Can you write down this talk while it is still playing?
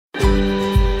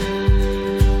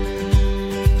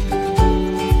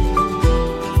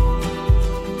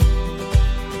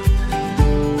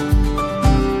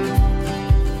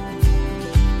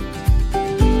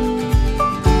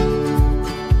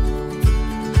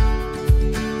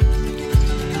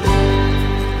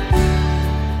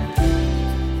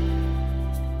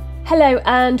Hello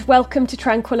and welcome to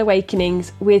Tranquil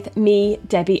Awakenings with me,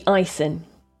 Debbie Ison.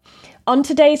 On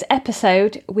today's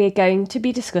episode, we're going to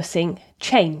be discussing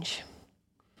change.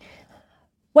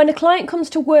 When a client comes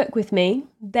to work with me,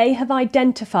 they have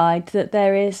identified that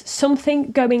there is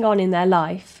something going on in their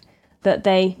life that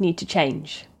they need to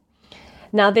change.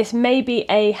 Now, this may be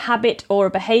a habit or a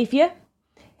behaviour.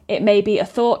 It may be a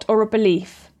thought or a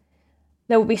belief.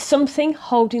 There will be something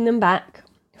holding them back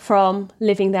from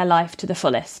living their life to the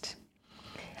fullest.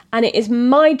 And it is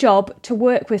my job to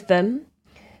work with them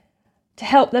to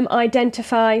help them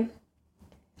identify,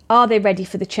 are they ready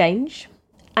for the change?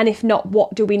 And if not,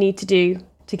 what do we need to do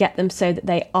to get them so that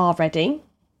they are ready?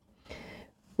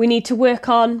 We need to work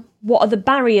on what are the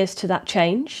barriers to that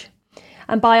change.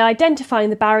 And by identifying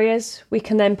the barriers, we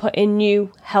can then put in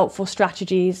new helpful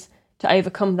strategies to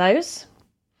overcome those.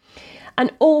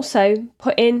 And also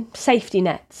put in safety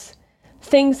nets,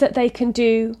 things that they can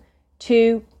do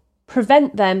to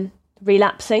prevent them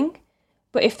relapsing.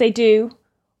 But if they do,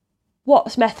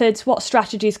 what methods, what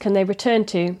strategies can they return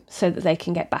to so that they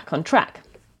can get back on track?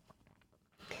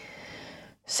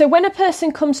 So when a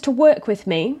person comes to work with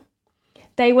me,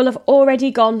 they will have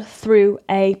already gone through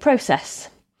a process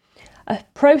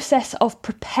of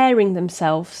preparing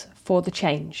themselves for the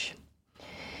change.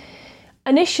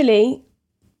 Initially,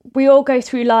 we all go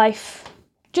through life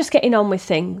just getting on with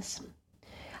things.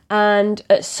 And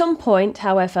at some point,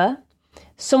 however,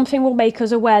 something will make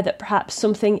us aware that perhaps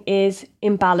something is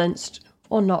imbalanced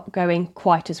or not going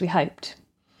quite as we hoped.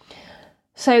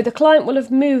 So the client will have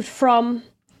moved from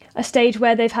a stage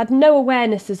where they've had no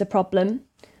awareness there's a problem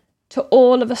to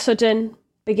all of a sudden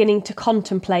beginning to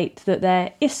contemplate that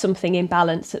there is something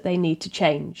imbalanced that they need to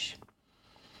change.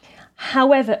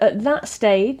 However, at that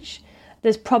stage,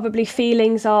 there's probably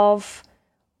feelings of,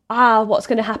 what's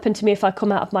going to happen to me if I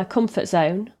come out of my comfort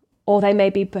zone? Or they may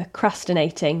be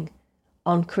procrastinating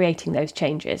on creating those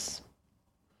changes.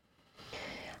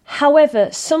 However,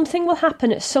 something will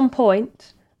happen at some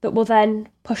point that will then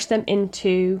push them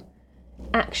into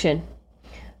action.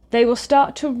 They will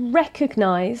start to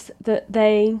recognise that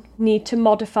they need to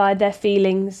modify their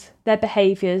feelings, their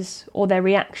behaviours, or their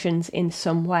reactions in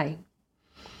some way.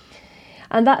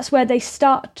 And that's where they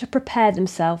start to prepare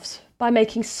themselves by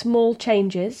making small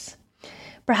changes.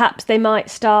 Perhaps they might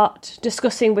start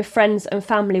discussing with friends and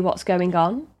family what's going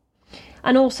on.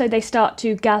 And also they start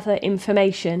to gather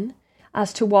information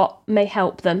as to what may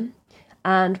help them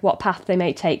and what path they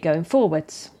may take going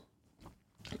forwards.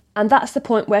 And that's the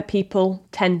point where people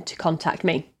tend to contact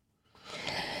me.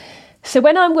 So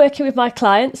when I'm working with my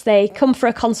clients, they come for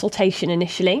a consultation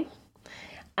initially.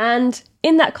 And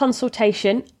in that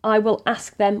consultation, I will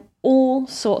ask them all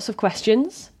sorts of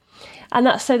questions. And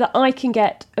that's so that I can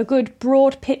get a good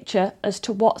broad picture as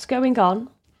to what's going on,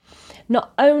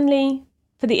 not only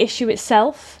for the issue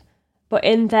itself, but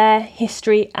in their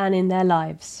history and in their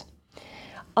lives.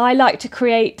 I like to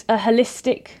create a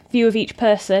holistic view of each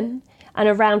person and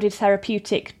a rounded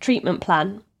therapeutic treatment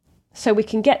plan so we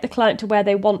can get the client to where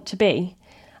they want to be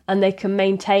and they can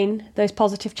maintain those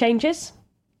positive changes.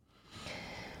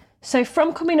 So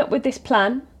from coming up with this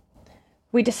plan,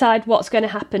 we decide what's going to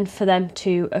happen for them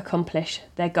to accomplish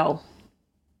their goal.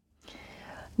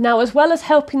 Now, as well as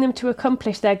helping them to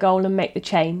accomplish their goal and make the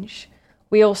change,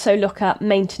 we also look at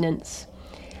maintenance.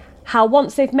 How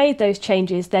once they've made those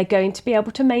changes, they're going to be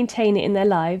able to maintain it in their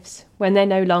lives when they're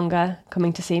no longer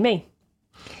coming to see me.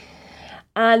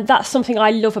 And that's something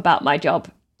I love about my job.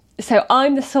 So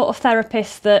I'm the sort of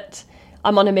therapist that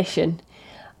I'm on a mission.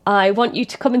 I want you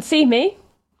to come and see me.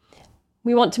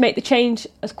 We want to make the change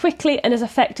as quickly and as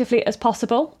effectively as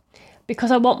possible because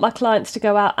I want my clients to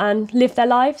go out and live their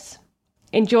lives,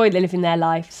 enjoy living their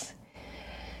lives,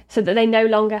 so that they no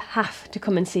longer have to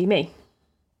come and see me.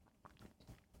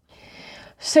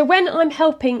 So when I'm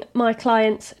helping my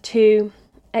clients to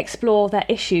explore their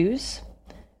issues,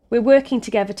 we're working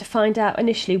together to find out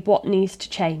initially what needs to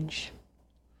change.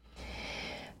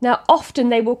 Now, often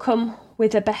they will come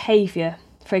with a behaviour,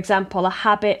 for example, a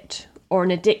habit or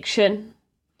an addiction.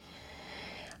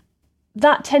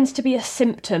 That tends to be a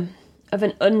symptom of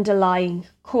an underlying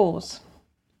cause.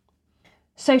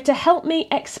 So to help me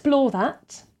explore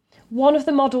that, one of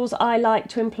the models I like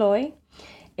to employ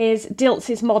is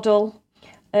Dilts' model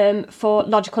for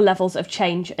logical levels of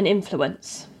change and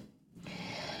influence.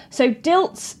 So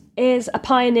Dilts is a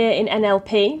pioneer in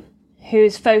NLP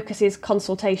whose focus is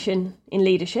consultation in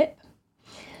leadership.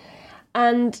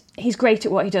 And he's great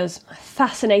at what he does.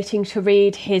 Fascinating to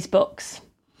read his books.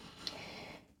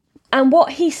 And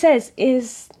what he says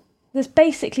is there's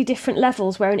basically different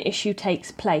levels where an issue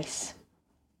takes place.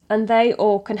 And they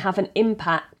all can have an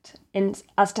impact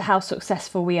as to how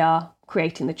successful we are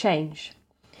creating the change.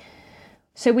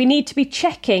 So we need to be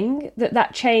checking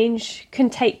that change can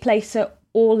take place at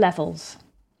all levels.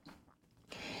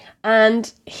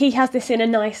 And he has this in a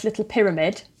nice little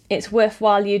pyramid. It's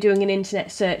worthwhile you doing an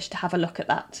internet search to have a look at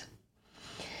that.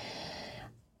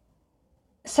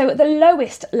 So at the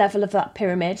lowest level of that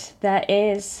pyramid, there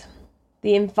is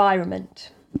the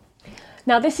environment.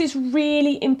 Now, this is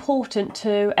really important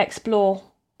to explore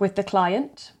with the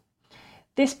client.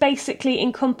 This basically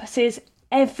encompasses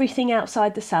everything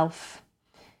outside the self.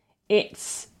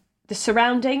 It's the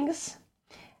surroundings,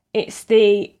 it's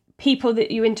the people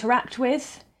that you interact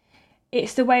with,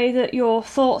 it's the way that your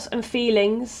thoughts and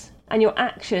feelings and your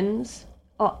actions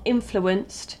are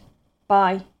influenced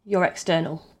by your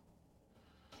external.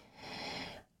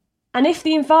 And if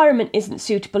the environment isn't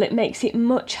suitable, it makes it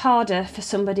much harder for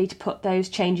somebody to put those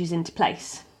changes into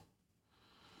place.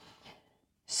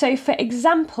 So, for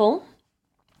example,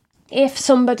 if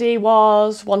somebody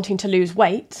was wanting to lose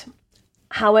weight,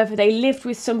 however, they lived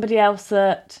with somebody else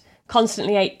that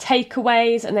constantly ate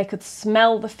takeaways and they could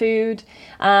smell the food,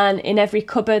 and in every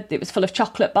cupboard it was full of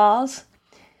chocolate bars,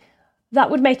 that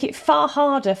would make it far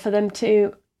harder for them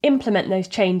to implement those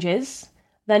changes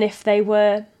than if they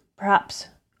were perhaps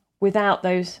without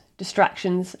those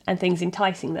distractions and things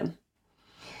enticing them.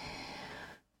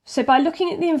 So by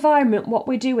looking at the environment, what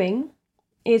we're doing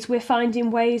is we're finding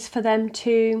ways for them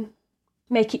to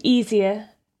make it easier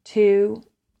to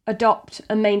adopt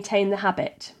and maintain the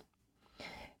habit.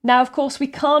 Now, of course, we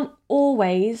can't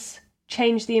always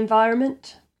change the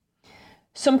environment.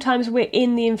 Sometimes we're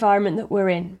in the environment that we're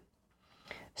in.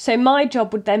 So my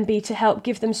job would then be to help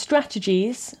give them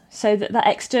strategies so that that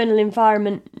external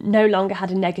environment no longer had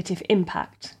a negative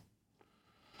impact.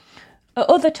 At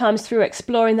other times, through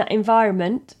exploring that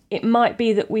environment, it might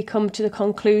be that we come to the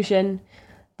conclusion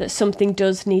that something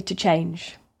does need to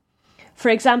change. For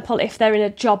example, if they're in a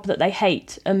job that they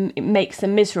hate and it makes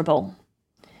them miserable,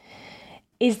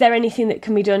 is there anything that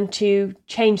can be done to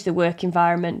change the work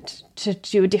environment to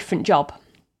do a different job?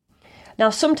 Now,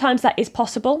 sometimes that is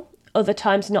possible. Other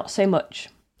times not so much.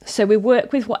 So we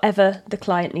work with whatever the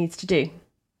client needs to do.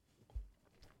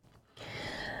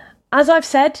 As I've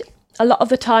said, a lot of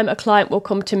the time a client will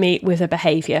come to me with a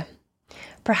behaviour.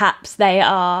 Perhaps they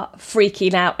are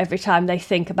freaking out every time they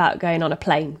think about going on a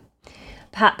plane.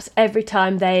 Perhaps every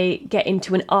time they get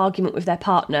into an argument with their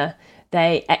partner,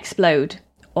 they explode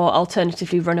or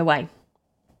alternatively run away.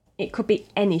 It could be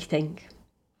anything.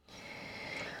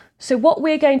 So what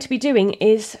we're going to be doing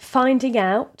is finding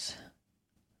out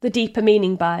the deeper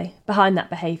meaning behind that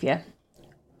behaviour.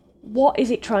 What is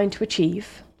it trying to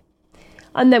achieve?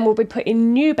 And then we'll be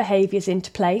putting new behaviours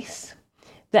into place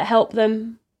that help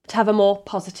them to have a more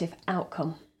positive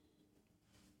outcome.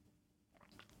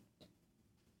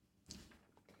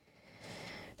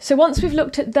 So once we've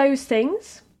looked at those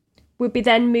things, we'll be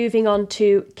then moving on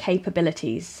to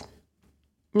capabilities.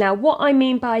 Now, what I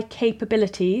mean by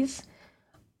capabilities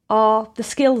are the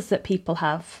skills that people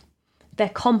have, their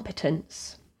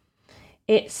competence.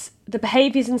 It's the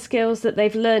behaviours and skills that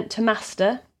they've learnt to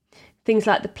master, things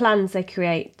like the plans they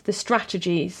create, the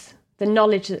strategies, the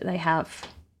knowledge that they have.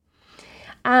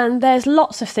 And there's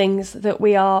lots of things that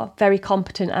we are very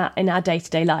competent at in our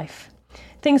day-to-day life,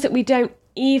 things that we don't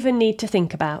even need to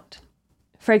think about.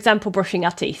 For example, brushing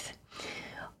our teeth.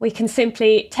 We can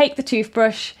simply take the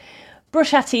toothbrush,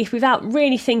 brush our teeth without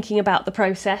really thinking about the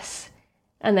process,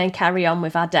 and then carry on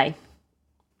with our day.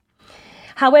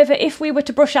 However, if we were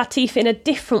to brush our teeth in a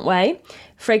different way,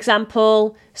 for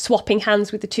example, swapping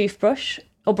hands with the toothbrush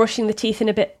or brushing the teeth in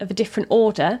a bit of a different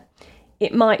order,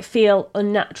 it might feel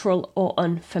unnatural or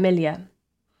unfamiliar.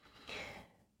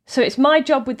 So it's my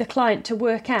job with the client to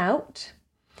work out,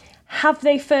 have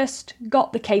they first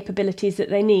got the capabilities that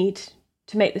they need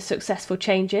to make the successful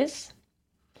changes?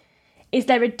 Is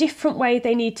there a different way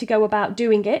they need to go about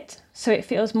doing it so it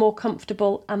feels more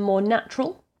comfortable and more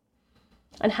natural?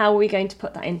 And how are we going to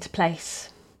put that into place?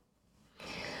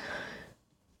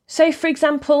 So, for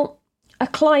example, a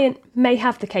client may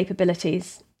have the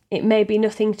capabilities. It may be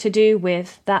nothing to do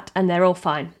with that and they're all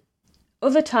fine.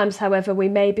 Other times, however, we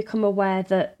may become aware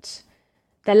that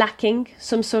they're lacking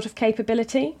some sort of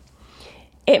capability.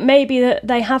 It may be that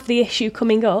they have the issue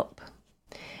coming up,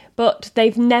 but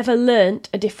they've never learnt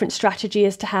a different strategy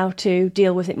as to how to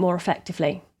deal with it more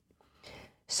effectively.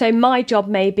 So my job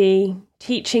may be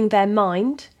teaching their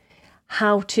mind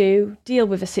how to deal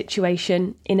with a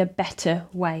situation in a better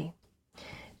way,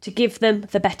 to give them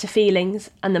the better feelings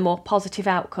and the more positive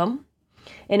outcome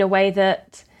in a way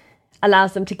that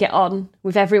allows them to get on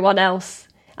with everyone else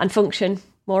and function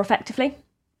more effectively.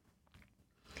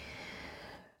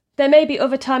 There may be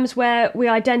other times where we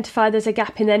identify there's a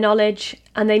gap in their knowledge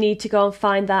and they need to go and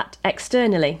find that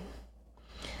externally.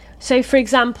 So, for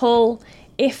example,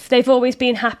 if they've always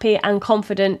been happy and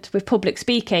confident with public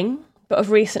speaking, but have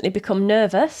recently become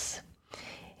nervous,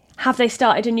 have they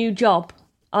started a new job?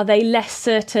 Are they less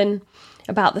certain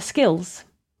about the skills?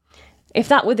 If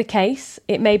that were the case,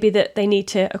 it may be that they need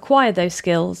to acquire those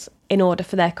skills in order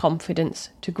for their confidence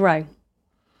to grow.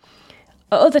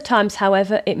 At other times,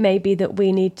 however, it may be that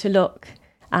we need to look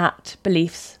at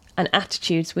beliefs and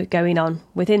attitudes going on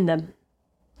within them.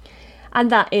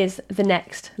 And that is the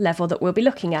next level that we'll be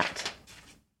looking at.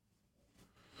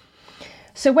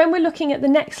 So when we're looking at the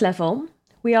next level,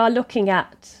 we are looking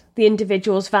at the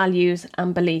individual's values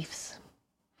and beliefs.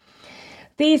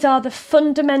 These are the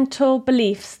fundamental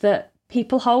beliefs that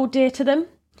people hold dear to them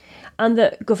and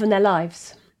that govern their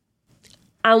lives.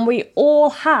 And we all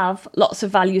have lots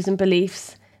of values and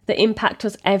beliefs that impact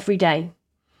us every day.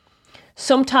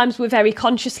 Sometimes we're very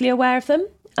consciously aware of them,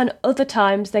 and other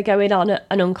times they're going on at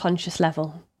an unconscious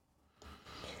level.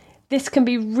 This can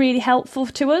be really helpful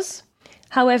to us.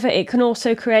 However, it can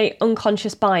also create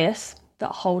unconscious bias that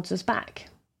holds us back.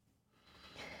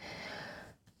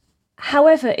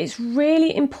 However, it's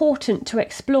really important to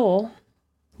explore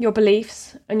your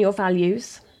beliefs and your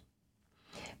values,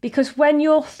 because when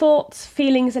your thoughts,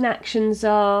 feelings and actions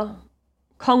are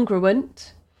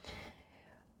congruent,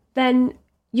 then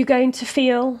you're going to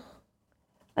feel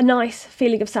a nice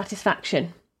feeling of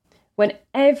satisfaction when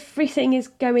everything is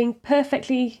going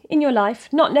perfectly in your life,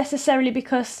 not necessarily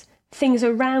because things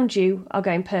around you are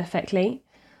going perfectly,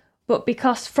 but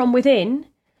because from within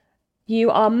you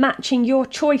are matching your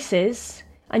choices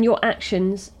and your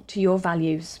actions to your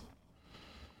values.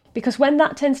 Because when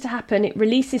that tends to happen, it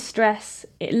releases stress,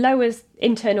 it lowers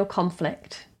internal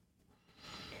conflict.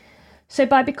 So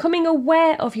by becoming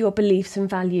aware of your beliefs and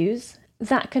values,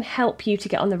 that can help you to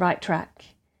get on the right track.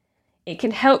 It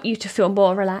can help you to feel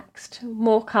more relaxed,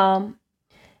 more calm.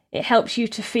 It helps you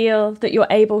to feel that you're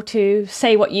able to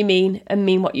say what you mean and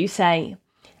mean what you say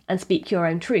and speak your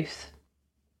own truth.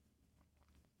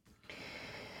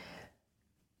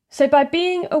 So by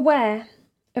being aware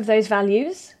of those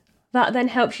values, that then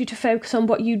helps you to focus on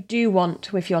what you do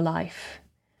want with your life,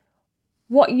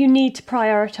 what you need to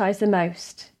prioritise the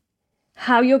most,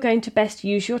 how you're going to best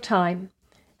use your time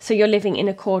so you're living in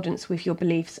accordance with your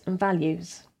beliefs and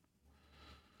values.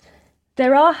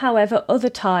 There are, however, other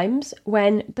times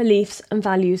when beliefs and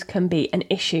values can be an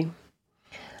issue.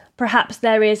 Perhaps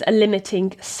there is a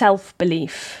limiting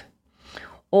self-belief,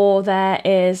 or there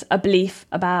is a belief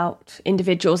about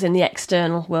individuals in the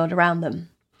external world around them.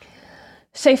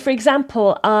 So, for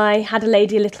example, I had a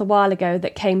lady a little while ago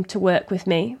that came to work with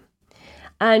me,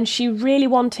 and she really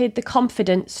wanted the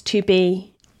confidence to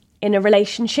be in a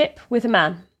relationship with a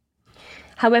man.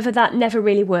 However, that never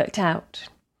really worked out.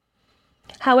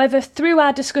 However, through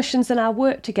our discussions and our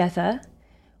work together,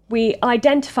 we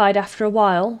identified after a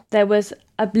while there was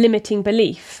a limiting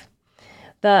belief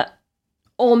that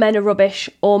all men are rubbish,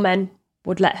 all men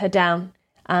would let her down,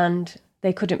 and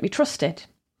they couldn't be trusted.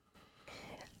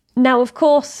 Now, of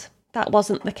course, that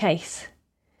wasn't the case.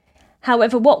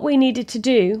 However, what we needed to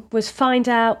do was find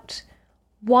out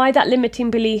why that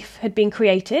limiting belief had been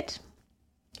created.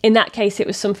 In that case, it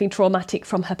was something traumatic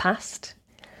from her past.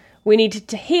 We needed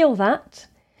to heal that,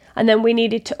 and then we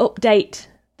needed to update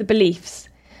the beliefs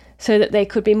so that they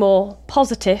could be more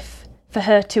positive for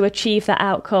her to achieve that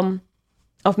outcome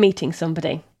of meeting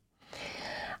somebody.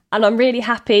 And I'm really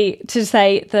happy to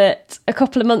say that a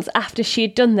couple of months after she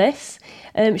had done this,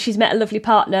 she's met a lovely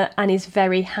partner and is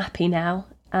very happy now,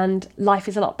 and life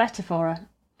is a lot better for her.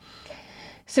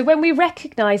 So when we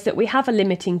recognise that we have a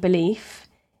limiting belief,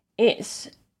 it's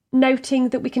noting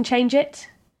that we can change it.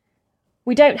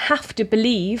 We don't have to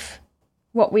believe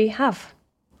what we have.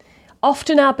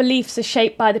 Often our beliefs are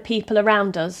shaped by the people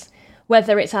around us,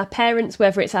 whether it's our parents,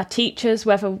 whether it's our teachers,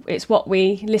 whether it's what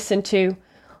we listen to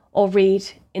or read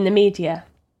in the media.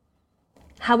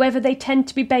 However, they tend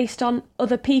to be based on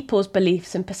other people's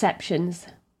beliefs and perceptions.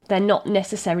 They're not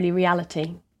necessarily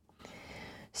reality.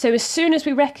 So as soon as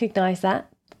we recognise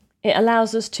that, it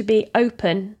allows us to be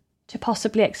open to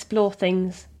possibly explore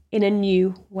things in a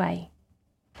new way.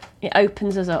 It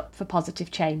opens us up for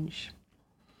positive change.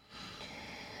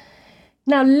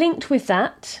 Now, linked with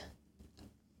that,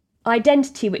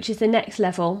 identity, which is the next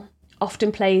level,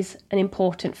 often plays an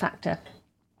important factor.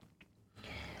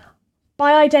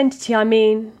 By identity, I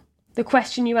mean the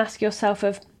question you ask yourself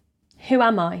of, who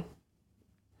am I?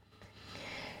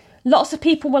 Lots of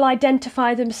people will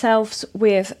identify themselves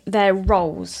with their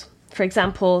roles. For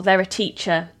example, they're a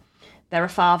teacher, they're a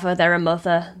father, they're a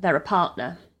mother, they're a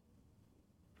partner.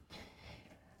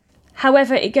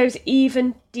 However, it goes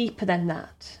even deeper than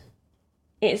that.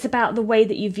 It's about the way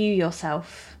that you view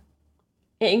yourself.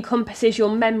 It encompasses your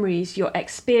memories, your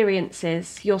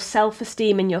experiences, your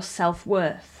self-esteem and your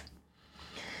self-worth.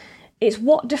 It's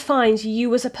what defines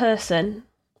you as a person,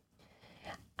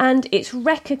 and it's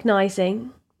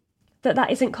recognising that that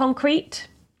isn't concrete.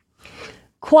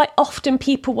 Quite often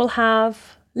people will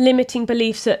have limiting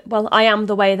beliefs that, well, I am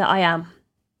the way that I am.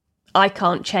 I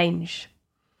can't change.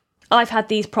 I've had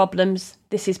these problems.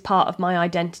 This is part of my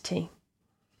identity.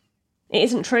 It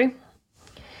isn't true.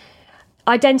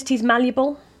 Identity is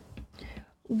malleable.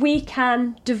 We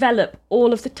can develop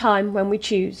all of the time when we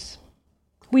choose.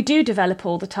 We do develop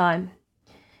all the time.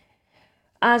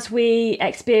 As we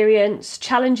experience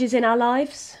challenges in our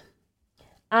lives,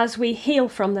 as we heal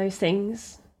from those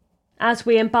things, as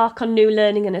we embark on new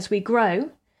learning and as we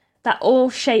grow, that all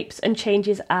shapes and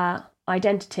changes our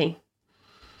identity.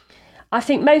 I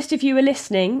think most of you are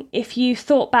listening. If you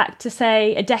thought back to,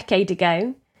 say, a decade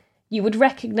ago, you would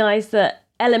recognise that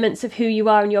elements of who you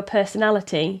are and your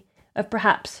personality have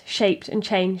perhaps shaped and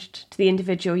changed to the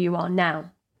individual you are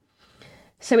now.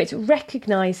 So it's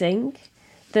recognising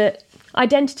that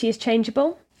identity is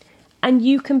changeable and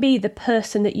you can be the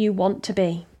person that you want to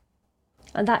be.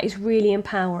 And that is really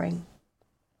empowering.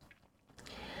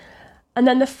 And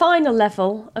then the final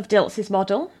level of Dilts'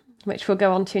 model, which we'll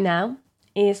go on to now,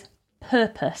 is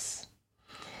purpose.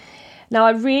 Now,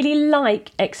 I really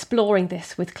like exploring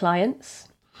this with clients,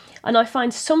 and I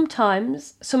find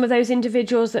sometimes some of those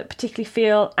individuals that particularly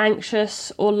feel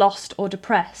anxious or lost or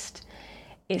depressed,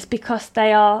 it's because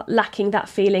they are lacking that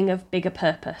feeling of bigger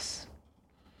purpose.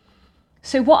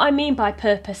 So what I mean by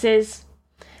purpose is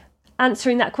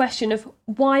answering that question of,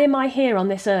 why am I here on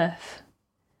this earth?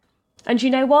 And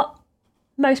you know what?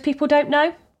 Most people don't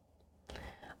know.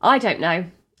 I don't know.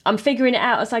 I'm figuring it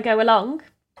out as I go along.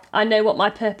 I know what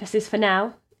my purpose is for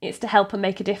now. It's to help and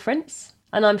make a difference.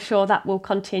 And I'm sure that will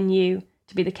continue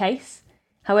to be the case.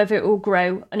 However, it will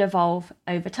grow and evolve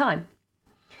over time.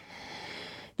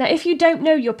 Now, if you don't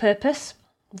know your purpose,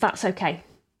 that's okay.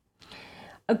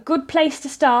 A good place to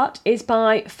start is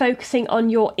by focusing on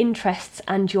your interests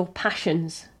and your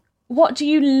passions. What do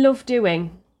you love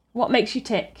doing? What makes you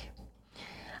tick?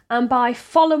 And by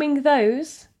following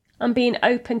those and being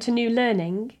open to new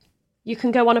learning, you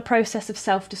can go on a process of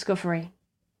self-discovery.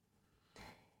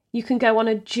 You can go on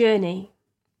a journey.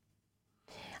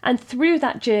 And through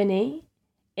that journey,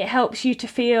 it helps you to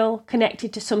feel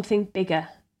connected to something bigger.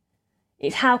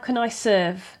 It's how can I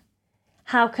serve?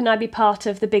 How can I be part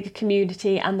of the bigger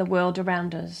community and the world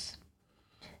around us?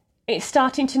 It's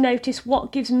starting to notice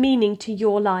what gives meaning to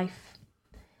your life.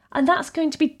 And that's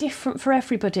going to be different for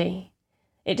everybody.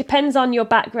 It depends on your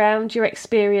background, your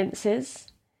experiences.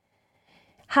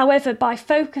 However, by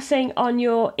focusing on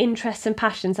your interests and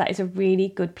passions, that is a really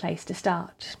good place to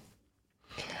start.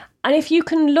 And if you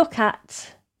can look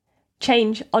at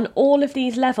change on all of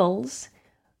these levels,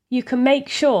 you can make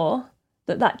sure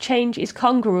that that change is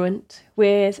congruent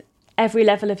with every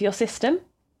level of your system.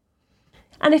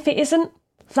 And if it isn't,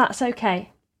 that's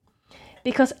okay.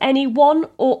 Because any one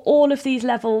or all of these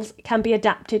levels can be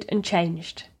adapted and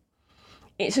changed.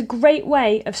 It's a great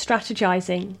way of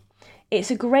strategizing. It's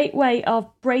a great way of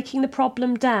breaking the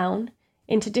problem down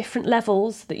into different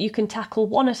levels that you can tackle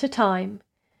one at a time,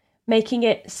 making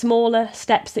it smaller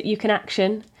steps that you can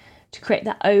action to create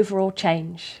that overall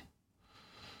change.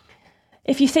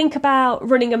 If you think about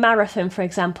running a marathon, for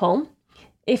example,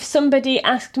 if somebody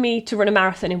asked me to run a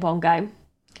marathon in one go,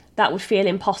 that would feel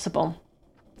impossible.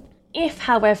 If,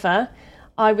 however,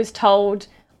 I was told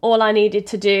all I needed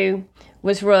to do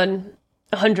was run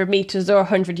 100 metres or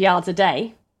 100 yards a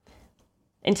day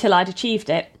until I'd achieved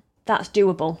it, that's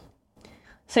doable.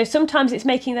 So sometimes it's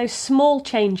making those small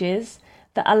changes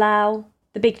that allow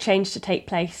the big change to take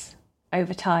place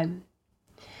over time.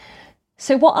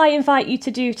 So what I invite you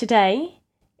to do today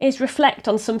is reflect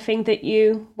on something that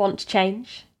you want to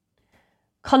change.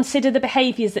 Consider the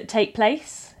behaviours that take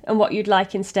place and what you'd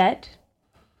like instead.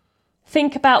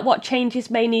 Think about what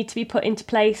changes may need to be put into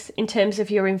place in terms of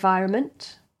your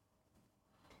environment.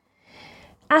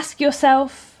 Ask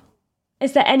yourself,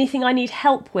 is there anything I need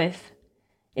help with?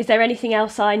 Is there anything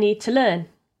else I need to learn?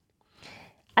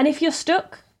 And if you're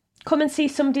stuck, come and see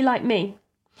somebody like me.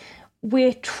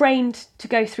 We're trained to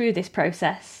go through this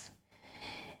process.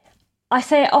 I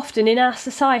say it often, in our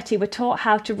society we're taught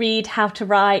how to read, how to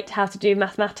write, how to do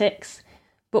mathematics,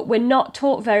 but we're not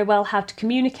taught very well how to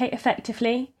communicate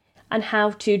effectively and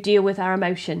how to deal with our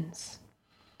emotions.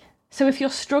 So if you're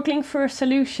struggling for a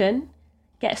solution,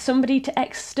 get somebody to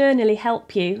externally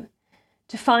help you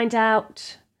to find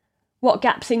out what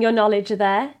gaps in your knowledge are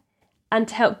there and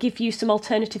to help give you some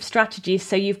alternative strategies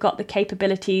so you've got the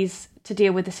capabilities to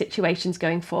deal with the situations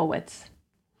going forwards.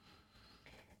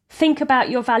 Think about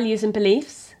your values and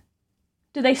beliefs.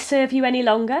 Do they serve you any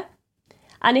longer?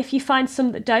 And if you find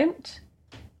some that don't,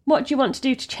 what do you want to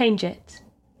do to change it?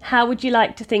 How would you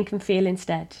like to think and feel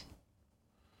instead?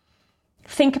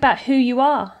 Think about who you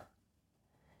are.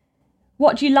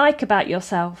 What do you like about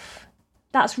yourself?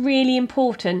 That's really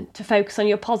important to focus on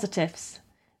your positives.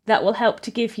 That will help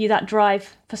to give you that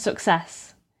drive for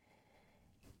success.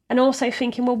 And also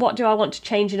thinking, well, what do I want to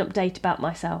change and update about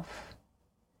myself?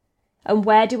 And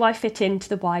where do I fit into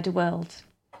the wider world?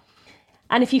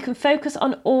 And if you can focus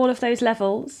on all of those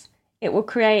levels, it will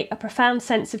create a profound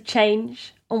sense of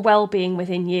change and well-being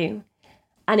within you.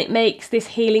 And it makes this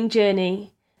healing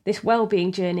journey, this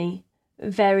well-being journey,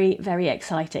 very, very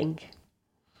exciting.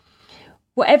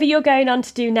 Whatever you're going on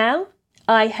to do now,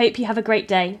 I hope you have a great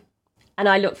day, and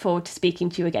I look forward to speaking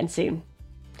to you again soon.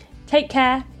 Take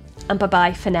care, and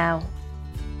bye-bye for now.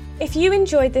 If you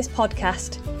enjoyed this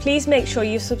podcast, please make sure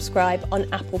you subscribe on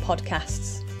Apple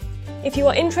Podcasts. If you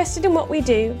are interested in what we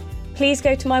do, please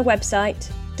go to my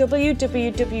website,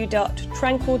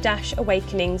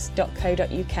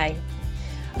 www.tranquil-awakenings.co.uk.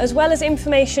 As well as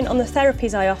information on the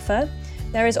therapies I offer,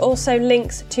 there is also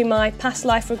links to my past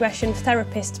life regression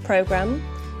therapists programme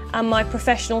and my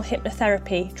professional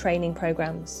hypnotherapy training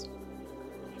programmes.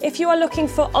 If you are looking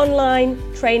for online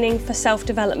training for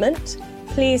self-development,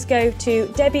 please go to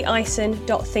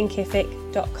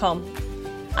debbieison.thinkific.com.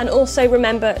 And also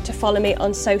remember to follow me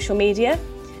on social media.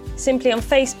 Simply on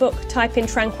Facebook, type in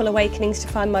Tranquil Awakenings to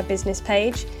find my business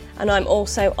page, and I'm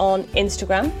also on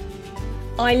Instagram.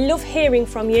 I love hearing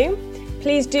from you.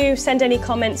 Please do send any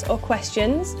comments or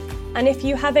questions, and if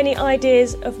you have any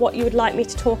ideas of what you would like me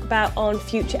to talk about on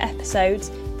future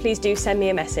episodes, please do send me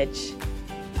a message.